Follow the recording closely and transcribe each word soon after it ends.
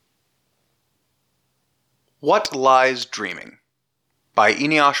What Lies Dreaming by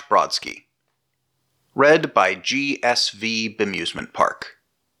Eneasz Brodsky. Read by G.S.V. Bemusement Park.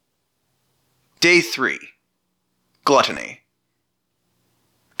 Day 3. Gluttony.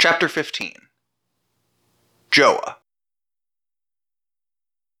 Chapter 15. Joah.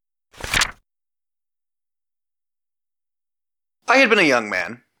 I had been a young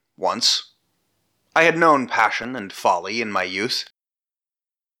man, once. I had known passion and folly in my youth.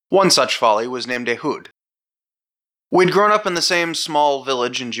 One such folly was named Ehud. We'd grown up in the same small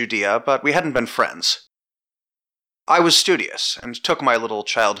village in Judea, but we hadn't been friends. I was studious, and took my little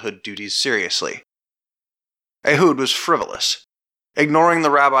childhood duties seriously. Ehud was frivolous, ignoring the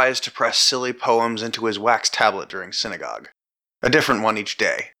rabbis to press silly poems into his wax tablet during synagogue, a different one each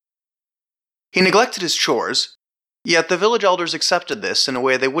day. He neglected his chores, yet the village elders accepted this in a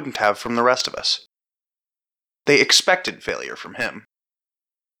way they wouldn't have from the rest of us. They expected failure from him.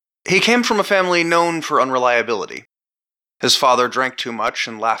 He came from a family known for unreliability. His father drank too much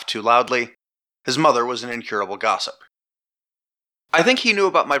and laughed too loudly. His mother was an incurable gossip. I think he knew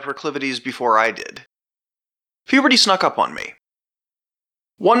about my proclivities before I did. Puberty snuck up on me.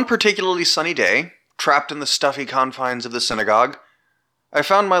 One particularly sunny day, trapped in the stuffy confines of the synagogue, I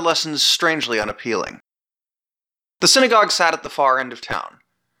found my lessons strangely unappealing. The synagogue sat at the far end of town,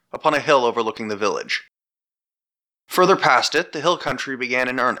 upon a hill overlooking the village. Further past it, the hill country began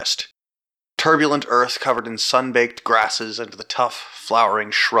in earnest. Turbulent earth covered in sun-baked grasses and the tough, flowering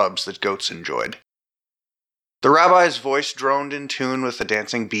shrubs that goats enjoyed. The rabbi's voice droned in tune with the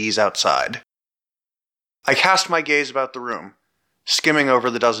dancing bees outside. I cast my gaze about the room, skimming over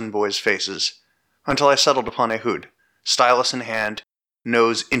the dozen boys' faces, until I settled upon Ehud, stylus in hand,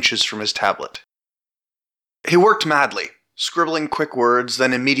 nose inches from his tablet. He worked madly, scribbling quick words,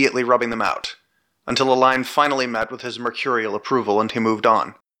 then immediately rubbing them out, until a line finally met with his mercurial approval and he moved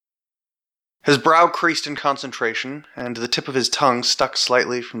on. His brow creased in concentration, and the tip of his tongue stuck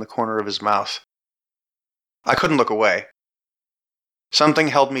slightly from the corner of his mouth. I couldn't look away. Something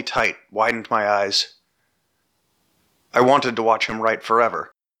held me tight, widened my eyes. I wanted to watch him write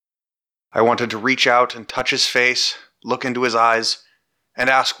forever. I wanted to reach out and touch his face, look into his eyes,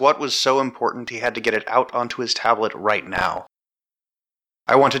 and ask what was so important he had to get it out onto his tablet right now.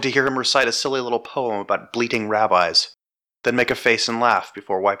 I wanted to hear him recite a silly little poem about bleating rabbis, then make a face and laugh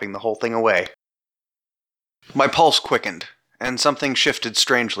before wiping the whole thing away. My pulse quickened, and something shifted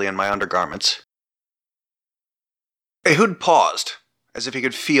strangely in my undergarments. Ehud paused, as if he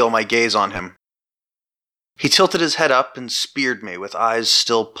could feel my gaze on him. He tilted his head up and speared me with eyes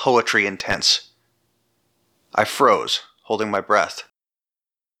still poetry intense. I froze, holding my breath.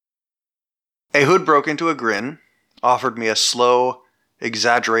 Ehud broke into a grin, offered me a slow,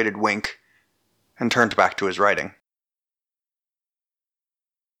 exaggerated wink, and turned back to his writing.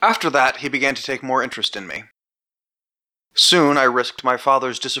 After that, he began to take more interest in me. Soon I risked my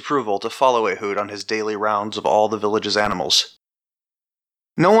father's disapproval to follow Ehud on his daily rounds of all the village's animals.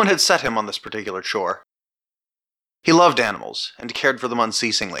 No one had set him on this particular chore. He loved animals, and cared for them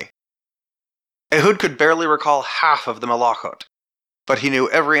unceasingly. Ehud could barely recall half of the malachot, but he knew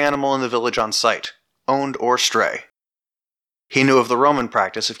every animal in the village on sight, owned or stray. He knew of the Roman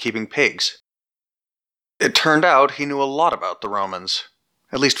practice of keeping pigs. It turned out he knew a lot about the Romans,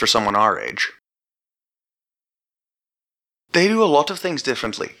 at least for someone our age. They do a lot of things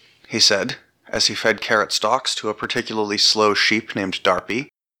differently, he said, as he fed carrot stalks to a particularly slow sheep named Darpy.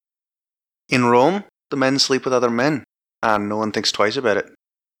 In Rome, the men sleep with other men, and no one thinks twice about it.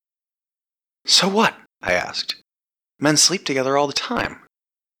 So what? I asked. Men sleep together all the time.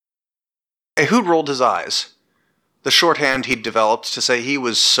 Ehud rolled his eyes, the shorthand he'd developed to say he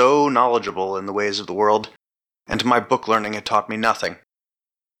was so knowledgeable in the ways of the world, and my book learning had taught me nothing.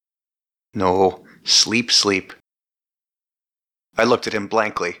 No, sleep. I looked at him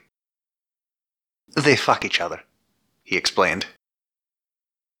blankly. They fuck each other, he explained.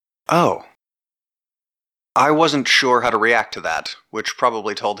 Oh. I wasn't sure how to react to that, which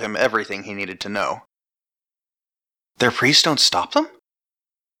probably told him everything he needed to know. Their priests don't stop them?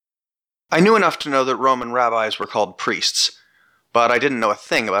 I knew enough to know that Roman rabbis were called priests, but I didn't know a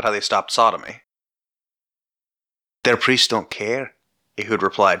thing about how they stopped sodomy. Their priests don't care, Ehud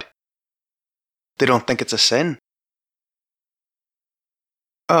replied. They don't think it's a sin.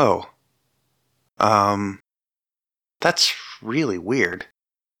 Oh. That's really weird.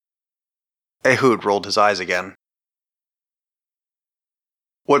 Ehud rolled his eyes again.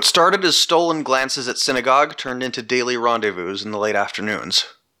 What started as stolen glances at synagogue turned into daily rendezvous in the late afternoons.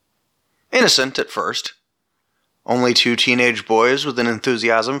 Innocent at first. Only two teenage boys with an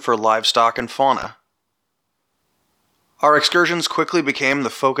enthusiasm for livestock and fauna. Our excursions quickly became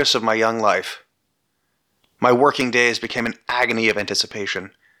the focus of my young life. My working days became an agony of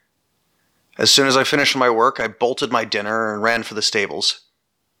anticipation. As soon as I finished my work, I bolted my dinner and ran for the stables.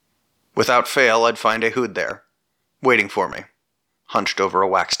 Without fail, I'd find Ehud there, waiting for me, hunched over a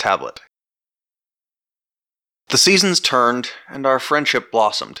wax tablet. The seasons turned, and our friendship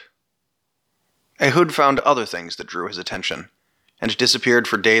blossomed. Ehud found other things that drew his attention, and disappeared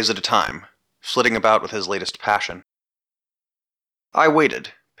for days at a time, flitting about with his latest passion. I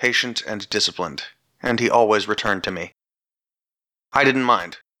waited, patient and disciplined, and he always returned to me. I didn't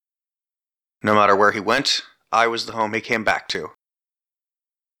mind. No matter where he went, I was the home he came back to.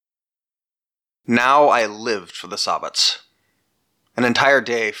 Now I lived for the Sabbats. An entire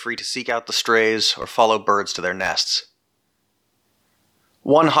day free to seek out the strays or follow birds to their nests.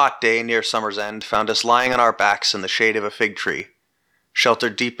 One hot day near summer's end found us lying on our backs in the shade of a fig tree,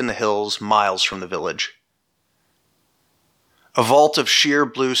 sheltered deep in the hills miles from the village. A vault of sheer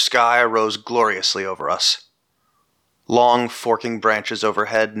blue sky arose gloriously over us. Long, forking branches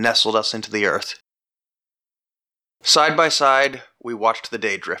overhead nestled us into the earth. Side by side, we watched the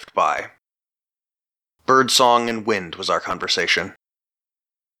day drift by. Birdsong and wind was our conversation.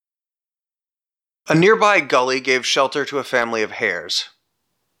 A nearby gully gave shelter to a family of hares.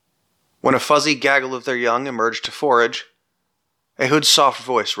 When a fuzzy gaggle of their young emerged to forage, Ehud's soft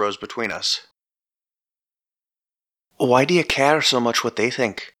voice rose between us. "Why do you care so much what they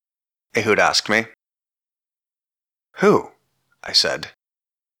think?" Ehud asked me. "Who?" I said.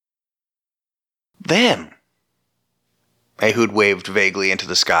 "Them." Ehud waved vaguely into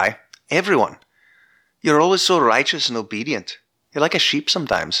the sky. "Everyone. You're always so righteous and obedient. You're like a sheep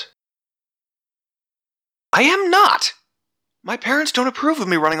sometimes." "I am not! My parents don't approve of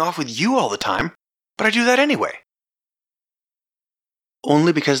me running off with you all the time, but I do that anyway."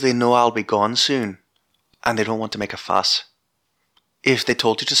 "Only because they know I'll be gone soon, and they don't want to make a fuss. If they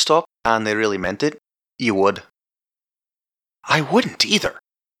told you to stop, and they really meant it, you would." "I wouldn't either."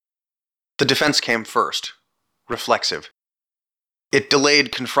 The defense came first, reflexive. It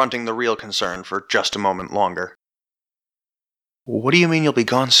delayed confronting the real concern for just a moment longer. "What do you mean you'll be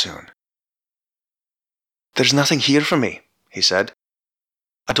gone soon?" "There's nothing here for me," he said.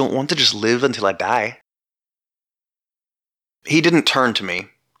 "I don't want to just live until I die." He didn't turn to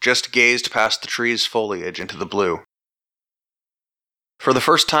me, just gazed past the tree's foliage into the blue. For the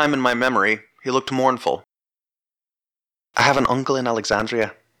first time in my memory, he looked mournful. "I have an uncle in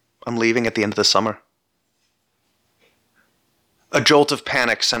Alexandria. I'm leaving at the end of the summer." A jolt of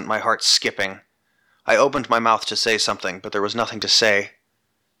panic sent my heart skipping. I opened my mouth to say something, but there was nothing to say.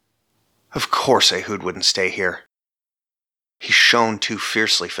 Of course Ehud wouldn't stay here. He shone too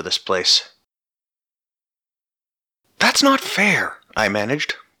fiercely for this place. "That's not fair," I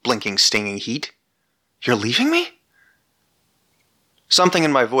managed, blinking stinging heat. "You're leaving me?" Something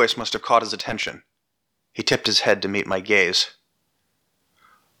in my voice must have caught his attention. He tipped his head to meet my gaze.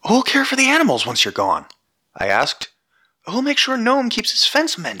 "Who'll care for the animals once you're gone?" I asked. "Who'll make sure Noam keeps his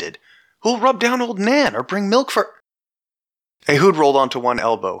fence mended? Who'll rub down old Nan or bring milk for—" Ehud rolled onto one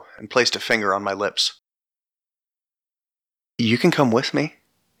elbow and placed a finger on my lips. "You can come with me,"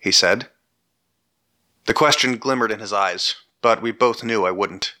 he said. The question glimmered in his eyes, but we both knew I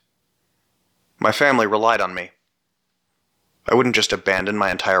wouldn't. My family relied on me. I wouldn't just abandon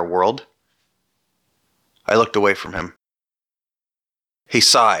my entire world. I looked away from him. He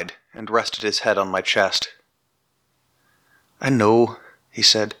sighed and rested his head on my chest. "I know," he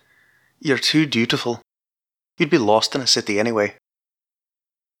said. "You're too dutiful. You'd be lost in a city anyway."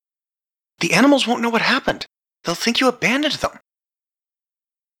 "The animals won't know what happened. They'll think you abandoned them."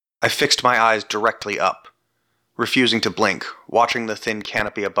 I fixed my eyes directly up, refusing to blink, watching the thin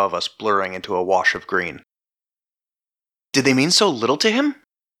canopy above us blurring into a wash of green. Did they mean so little to him?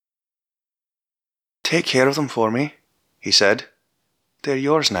 "Take care of them for me," he said. "They're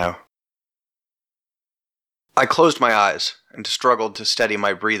yours now." I closed my eyes and struggled to steady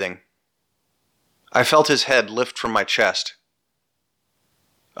my breathing. I felt his head lift from my chest.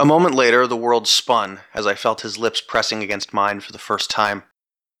 A moment later, the world spun as I felt his lips pressing against mine for the first time.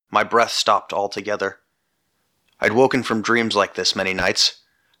 My breath stopped altogether. I'd woken from dreams like this many nights.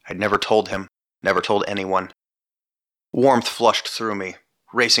 I'd never told him, never told anyone. Warmth flushed through me,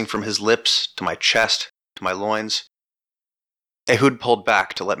 racing from his lips to my chest to my loins. Ehud pulled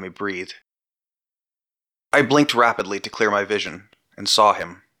back to let me breathe. I blinked rapidly to clear my vision and saw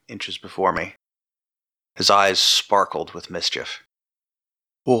him inches before me. His eyes sparkled with mischief.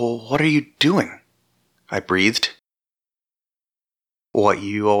 "Well, what are you doing?" I breathed. "What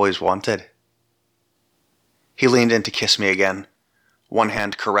you always wanted." He leaned in to kiss me again, one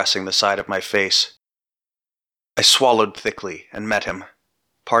hand caressing the side of my face. I swallowed thickly and met him,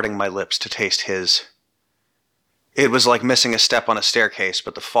 parting my lips to taste his. It was like missing a step on a staircase,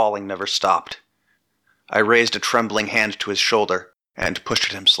 but the falling never stopped. I raised a trembling hand to his shoulder and pushed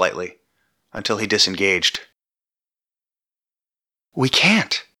at him slightly, until he disengaged. "We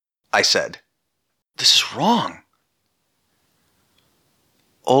can't," I said. "This is wrong."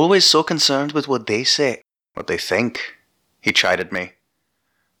 "Always so concerned with what they say." "What they think," he chided me,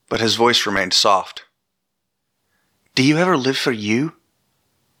 but his voice remained soft. "Do you ever live for you?"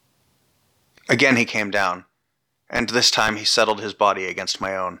 Again he came down, and this time he settled his body against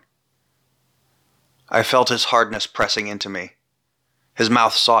my own. I felt his hardness pressing into me. His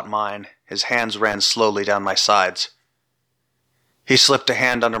mouth sought mine, his hands ran slowly down my sides. He slipped a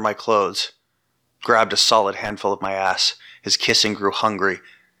hand under my clothes, grabbed a solid handful of my ass. His kissing grew hungry.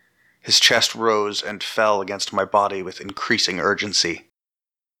 His chest rose and fell against my body with increasing urgency.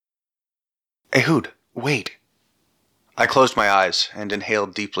 "Ehud, wait." I closed my eyes and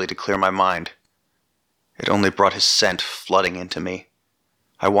inhaled deeply to clear my mind. It only brought his scent flooding into me.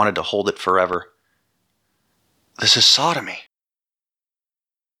 I wanted to hold it forever. "This is sodomy."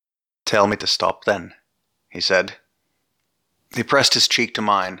 "Tell me to stop then," he said. He pressed his cheek to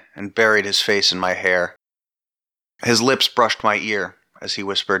mine and buried his face in my hair. His lips brushed my ear as he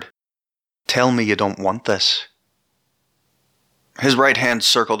whispered, "Tell me you don't want this." His right hand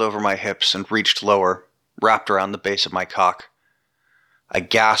circled over my hips and reached lower, wrapped around the base of my cock. I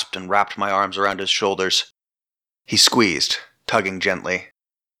gasped and wrapped my arms around his shoulders. He squeezed, tugging gently.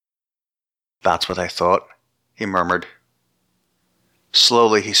 "That's what I thought," he murmured.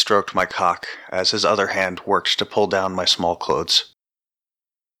 Slowly he stroked my cock as his other hand worked to pull down my small clothes.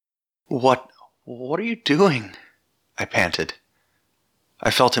 What are you doing?" I panted. I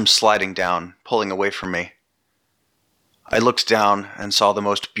felt him sliding down, pulling away from me. I looked down and saw the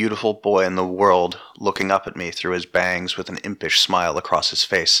most beautiful boy in the world looking up at me through his bangs with an impish smile across his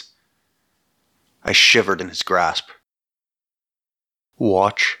face. I shivered in his grasp.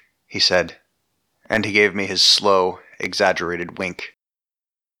 "Watch," he said, and he gave me his slow, exaggerated wink.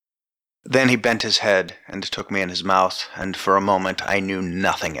 Then he bent his head and took me in his mouth, and for a moment I knew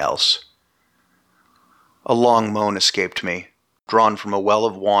nothing else. A long moan escaped me, drawn from a well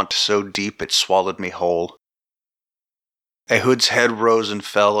of want so deep it swallowed me whole. Ehud's head rose and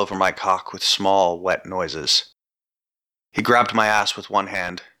fell over my cock with small, wet noises. He grabbed my ass with one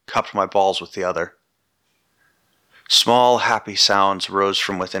hand, cupped my balls with the other. Small, happy sounds rose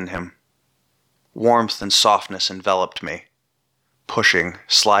from within him. Warmth and softness enveloped me, pushing,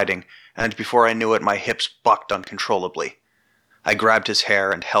 sliding, and before I knew it, my hips bucked uncontrollably. I grabbed his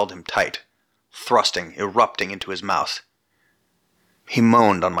hair and held him tight, thrusting, erupting into his mouth. He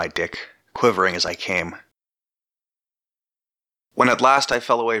moaned on my dick, quivering as I came. When at last I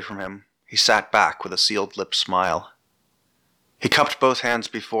fell away from him, he sat back with a sealed-lipped smile. He cupped both hands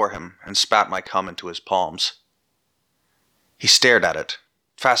before him and spat my cum into his palms. He stared at it,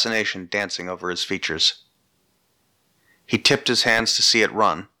 fascination dancing over his features. He tipped his hands to see it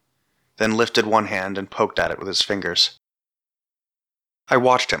run, then lifted one hand and poked at it with his fingers. I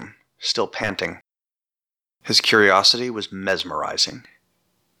watched him, still panting. His curiosity was mesmerizing.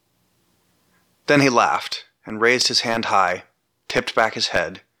 Then he laughed and raised his hand high, tipped back his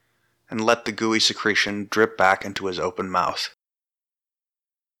head, and let the gooey secretion drip back into his open mouth.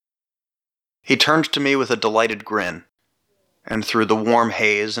 He turned to me with a delighted grin, and through the warm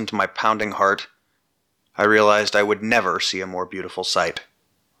haze into my pounding heart, I realized I would never see a more beautiful sight.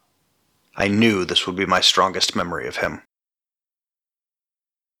 I knew this would be my strongest memory of him.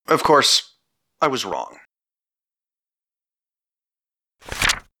 Of course, I was wrong.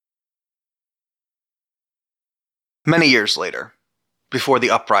 Many years later, before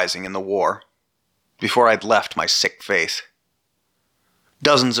the uprising and the war, before I'd left my sick faith,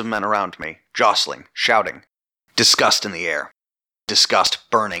 dozens of men around me, jostling, shouting, disgust in the air, disgust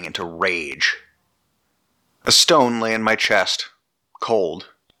burning into rage. A stone lay in my chest, cold,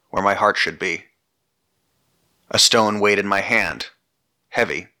 where my heart should be. A stone weighed in my hand,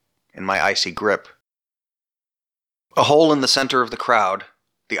 heavy, in my icy grip. A hole in the center of the crowd,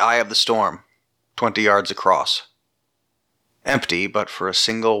 the eye of the storm, 20 yards across. Empty but for a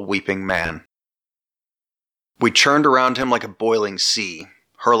single weeping man. We churned around him like a boiling sea,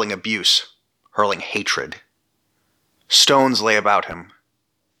 hurling abuse, hurling hatred. Stones lay about him.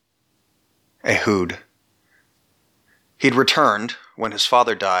 Ehud. He'd returned, when his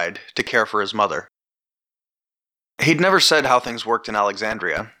father died, to care for his mother. He'd never said how things worked in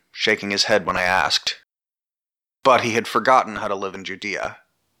Alexandria, shaking his head when I asked. But he had forgotten how to live in Judea.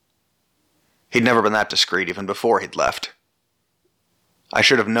 He'd never been that discreet even before he'd left. I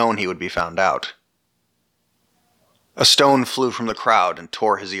should have known he would be found out. A stone flew from the crowd and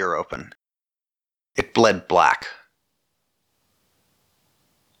tore his ear open. It bled black,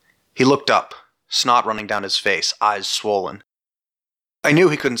 He looked up, snot running down his face, eyes swollen. I knew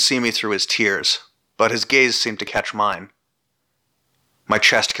he couldn't see me through his tears, but his gaze seemed to catch mine. My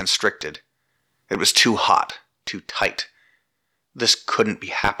chest constricted. It was too hot, too tight. This couldn't be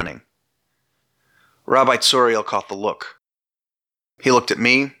happening. Rabbi Tsuriel caught the look. He looked at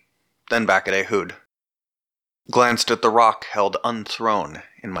me, then back at Ehud. Glanced at the rock held unthrown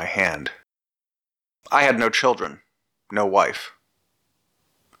in my hand. I had no children, no wife.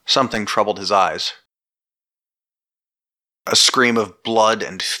 Something troubled his eyes. A scream of blood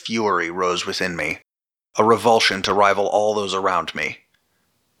and fury rose within me, a revulsion to rival all those around me.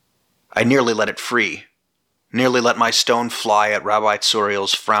 I nearly let it free, nearly let my stone fly at Rabbi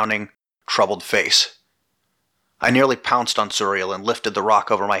Tsuriel's frowning, troubled face. I nearly pounced on Tsuriel and lifted the rock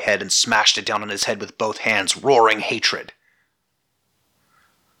over my head and smashed it down on his head with both hands, roaring hatred.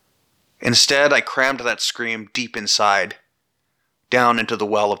 Instead, I crammed that scream deep inside, down into the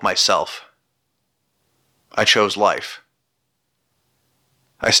well of myself. I chose life.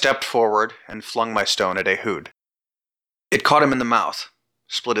 I stepped forward and flung my stone at Ehud. It caught him in the mouth,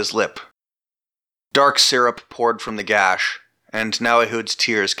 split his lip. Dark syrup poured from the gash, and now Ehud's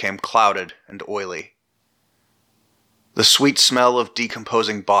tears came clouded and oily. The sweet smell of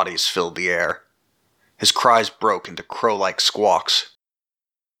decomposing bodies filled the air. His cries broke into crow-like squawks.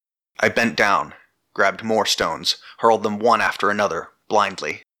 I bent down, grabbed more stones, hurled them one after another,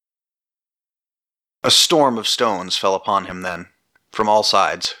 blindly. A storm of stones fell upon him then, from all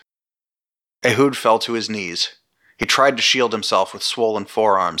sides. Ehud fell to his knees. He tried to shield himself with swollen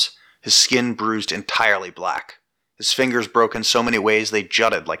forearms, his skin bruised entirely black, his fingers broke in so many ways they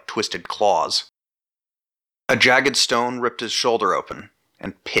jutted like twisted claws. A jagged stone ripped his shoulder open,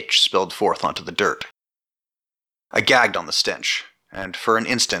 and pitch spilled forth onto the dirt. I gagged on the stench, and for an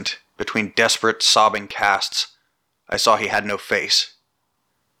instant, between desperate, sobbing casts, I saw he had no face.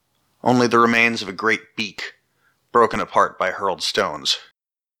 Only the remains of a great beak, broken apart by hurled stones.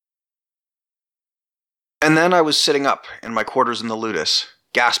 And then I was sitting up in my quarters in the ludus,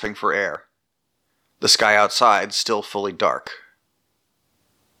 gasping for air. The sky outside still fully dark.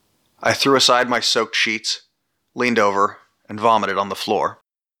 I threw aside my soaked sheets, leaned over, and vomited on the floor.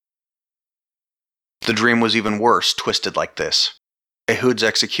 The dream was even worse, twisted like this. Ehud's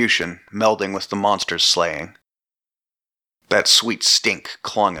execution melding with the monster's slaying. That sweet stink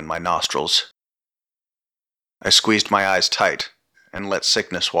clung in my nostrils. I squeezed my eyes tight and let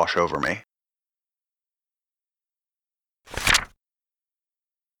sickness wash over me.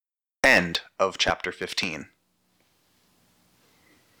 End of chapter 15.